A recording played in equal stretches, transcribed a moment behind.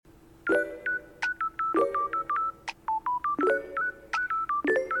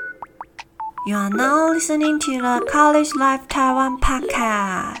You are now listening to the College Life Taiwan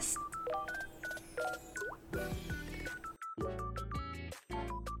podcast.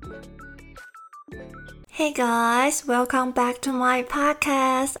 Hey guys, welcome back to my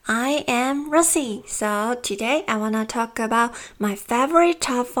podcast. I am Rosie. So today I want to talk about my favorite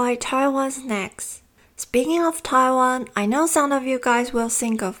top 5 Taiwan snacks. Speaking of Taiwan, I know some of you guys will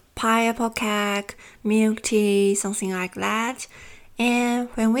think of pineapple cake, milk tea, something like that.And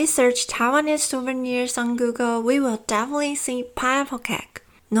when we search Taiwanese souvenirs on Google, we will definitely see pineapple cake.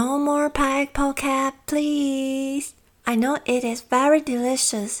 No more pineapple cake, please. I know it is very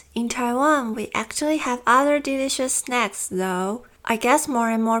delicious. In Taiwan, we actually have other delicious snacks though. I guess more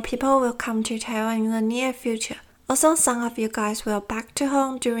and more people will come to Taiwan in the near future. Also, some of you guys will back to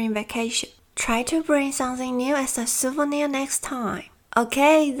home during vacation. Try to bring something new as a souvenir next time.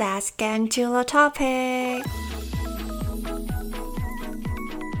 Okay, let's get into the topic.Rank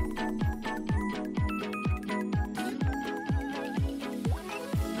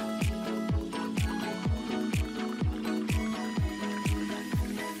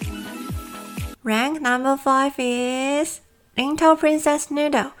number 5 is Little Princess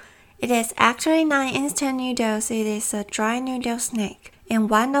Noodle. It is actually not instant noodles, it is a dry noodle snack. And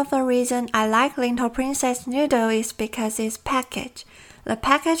one of the reasons I like Little Princess Noodle is because its package. The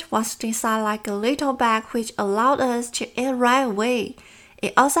package was designed like a little bag which allowed us to eat right away.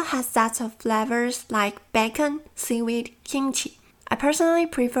 It also has lots of flavors like bacon, seaweed, kimchi. I personally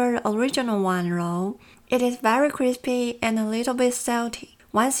prefer the original one though. It is very crispy and a little bit salty.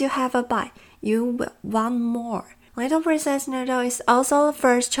 Once you have a bite,You will want more. Little Princess Noodle is also the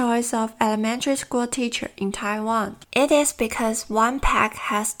first choice of elementary school teacher in Taiwan. It is because one pack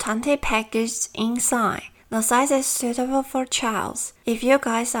has 20 packages inside. The size is suitable for childs. If you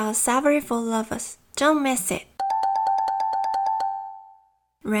guys are savory food lovers, don't miss it.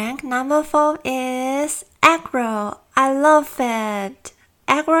 Rank number 4 is Egg Roll. I love it.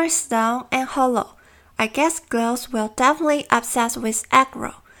 Egg Roll is long and hollow. I guess girls will definitely obsess with Egg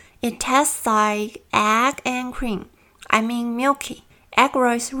Roll.It tastes like egg and cream. I mean milky. Egg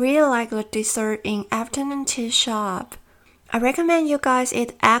roll is really like the dessert in afternoon tea shop. I recommend you guys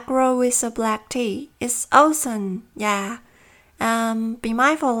eat egg roll with a black tea. It's awesome, yeah. Be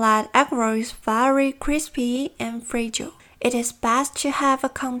mindful that egg roll is very crispy and fragile. It is best to have a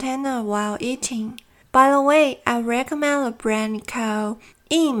container while eating. By the way, I recommend a brand called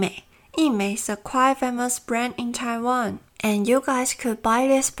I-mei. I-mei is a quite famous brand in Taiwan.And you guys could buy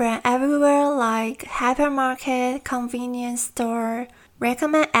this brand everywhere like hypermarket, convenience store.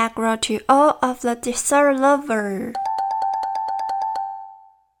 Recommend egg roll to all of the dessert lovers.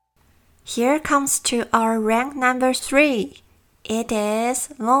 Here comes to our rank number 3. It is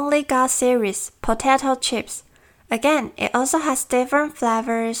Lonley series Potato Chips. Again, it also has different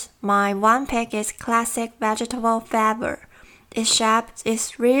flavors. My one pick is classic vegetable flavor.Its shape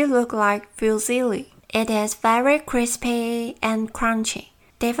is really look like fusilli.It is very crispy and crunchy.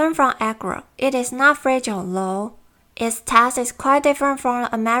 Different from egg roll, it is not fragile though. Its taste is quite different from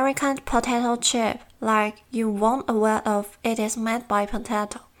the American potato chip, like you won't aware of it is made by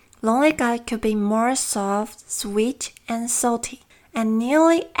potato. Lonely could be more soft, sweet, and salty. And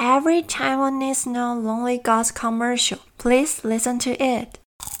nearly every Taiwanese know Lonely commercial. Please listen to it.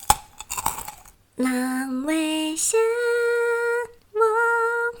 浪味仙我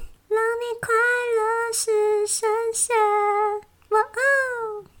让你快乐是神仙，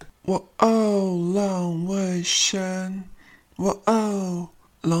我哦，浪味仙，我哦，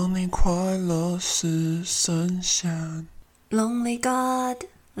让你快乐是神仙。Lonely God,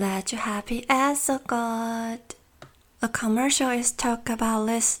 let you happy as a god. A commercial is talk about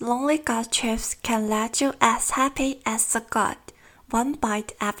this Lonely God chips can let you as happy as a god, one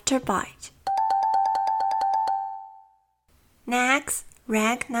bite after bite. Next,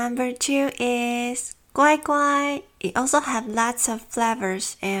 rank number 2 is Kuai Kuai. It also has lots of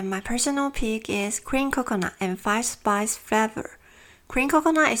flavors and my personal pick is cream coconut and 5 spice flavor. Cream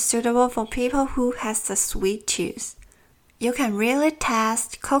coconut is suitable for people who has a sweet tooth. You can really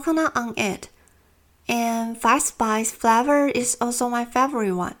taste coconut on it. And 5 spice flavor is also my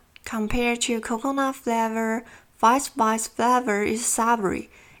favorite one. Compared to coconut flavor, 5 spice flavor is savory.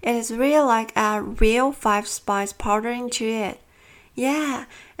 It is really like a real 5 spice powder into it.Yeah,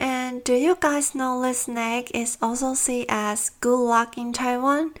 and do you guys know this snack is also seen as good luck in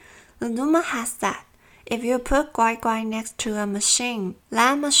Taiwan? The Numa has that. If you put Kuai Kuai next to a machine,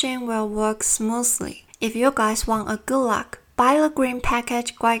 that machine will work smoothly. If you guys want a good luck, buy the green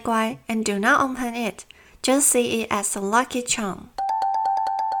package Kuai Kuai and do not open it. Just see it as a lucky charm.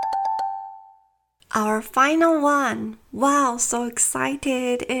 Our final one. Wow, so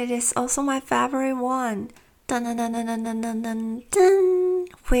excited. It is also my favorite one. Dun, dun, dun, dun, dun, dun, dun, dun, dun,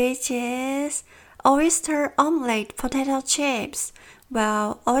 which is Oyster Omelet Potato Chips.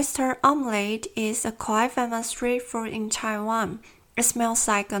 Well, oyster omelet is a quite famous street food in Taiwan. It smells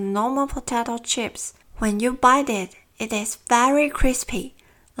like a normal potato chips. When you bite it, it is very crispy.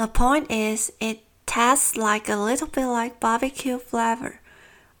 The point is, it tastes like a little bit like barbecue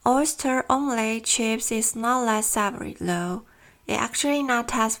flavor.Oyster omelet chips is not less savory though. It actually not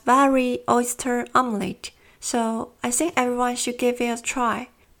taste very oyster omelet. So I think everyone should give it a try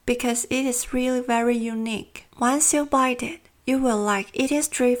because it is really very unique. Once you bite it, you will like eating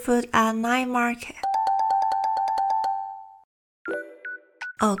street food at night market.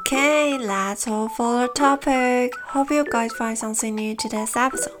 Okay, that's all for the topic. Hope you guys find something new to this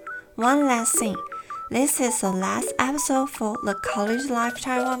episode. One last thing.This is the last episode for the College Life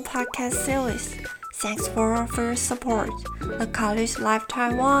Taiwan podcast series. Thanks for your support. The College Life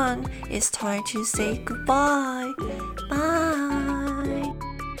Taiwan is time to say goodbye. Bye.